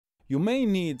You may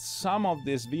need some of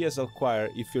this VSL choir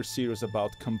if you're serious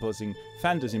about composing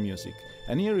fantasy music,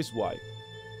 and here is why.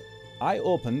 I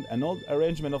opened an old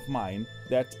arrangement of mine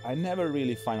that I never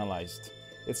really finalized.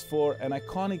 It's for an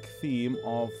iconic theme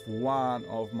of one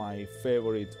of my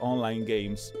favorite online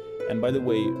games, and by the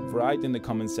way, write in the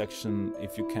comment section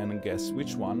if you can guess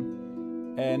which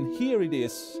one. And here it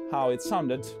is how it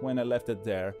sounded when I left it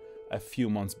there a few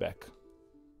months back.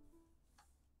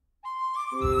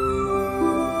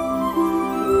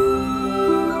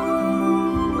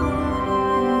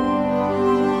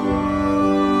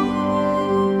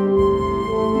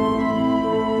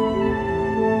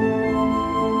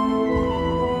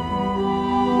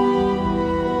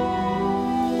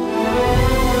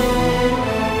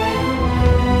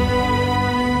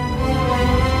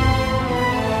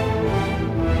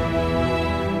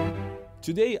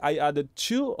 Today I added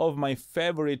two of my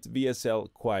favorite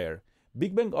VSL choir,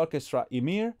 Big Bang Orchestra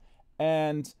Ymir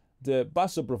and the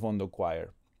Basso Profondo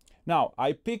choir. Now,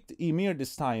 I picked Ymir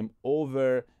this time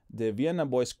over the Vienna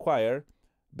Boys choir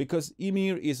because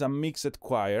Ymir is a mixed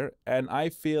choir and I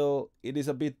feel it is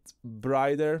a bit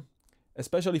brighter,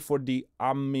 especially for the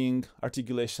humming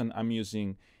articulation I'm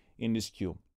using in this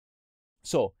cue.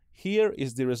 So here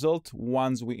is the result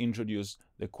once we introduce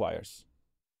the choirs.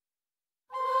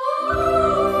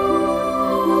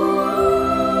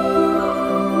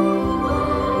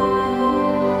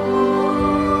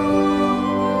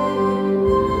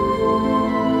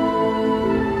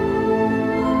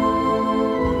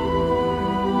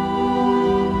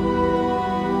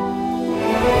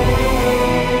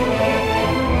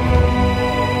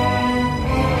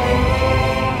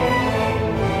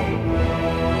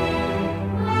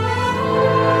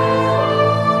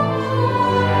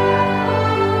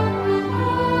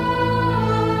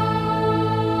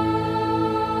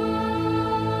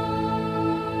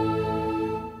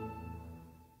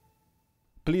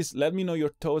 Please let me know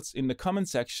your thoughts in the comment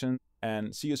section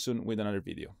and see you soon with another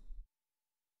video.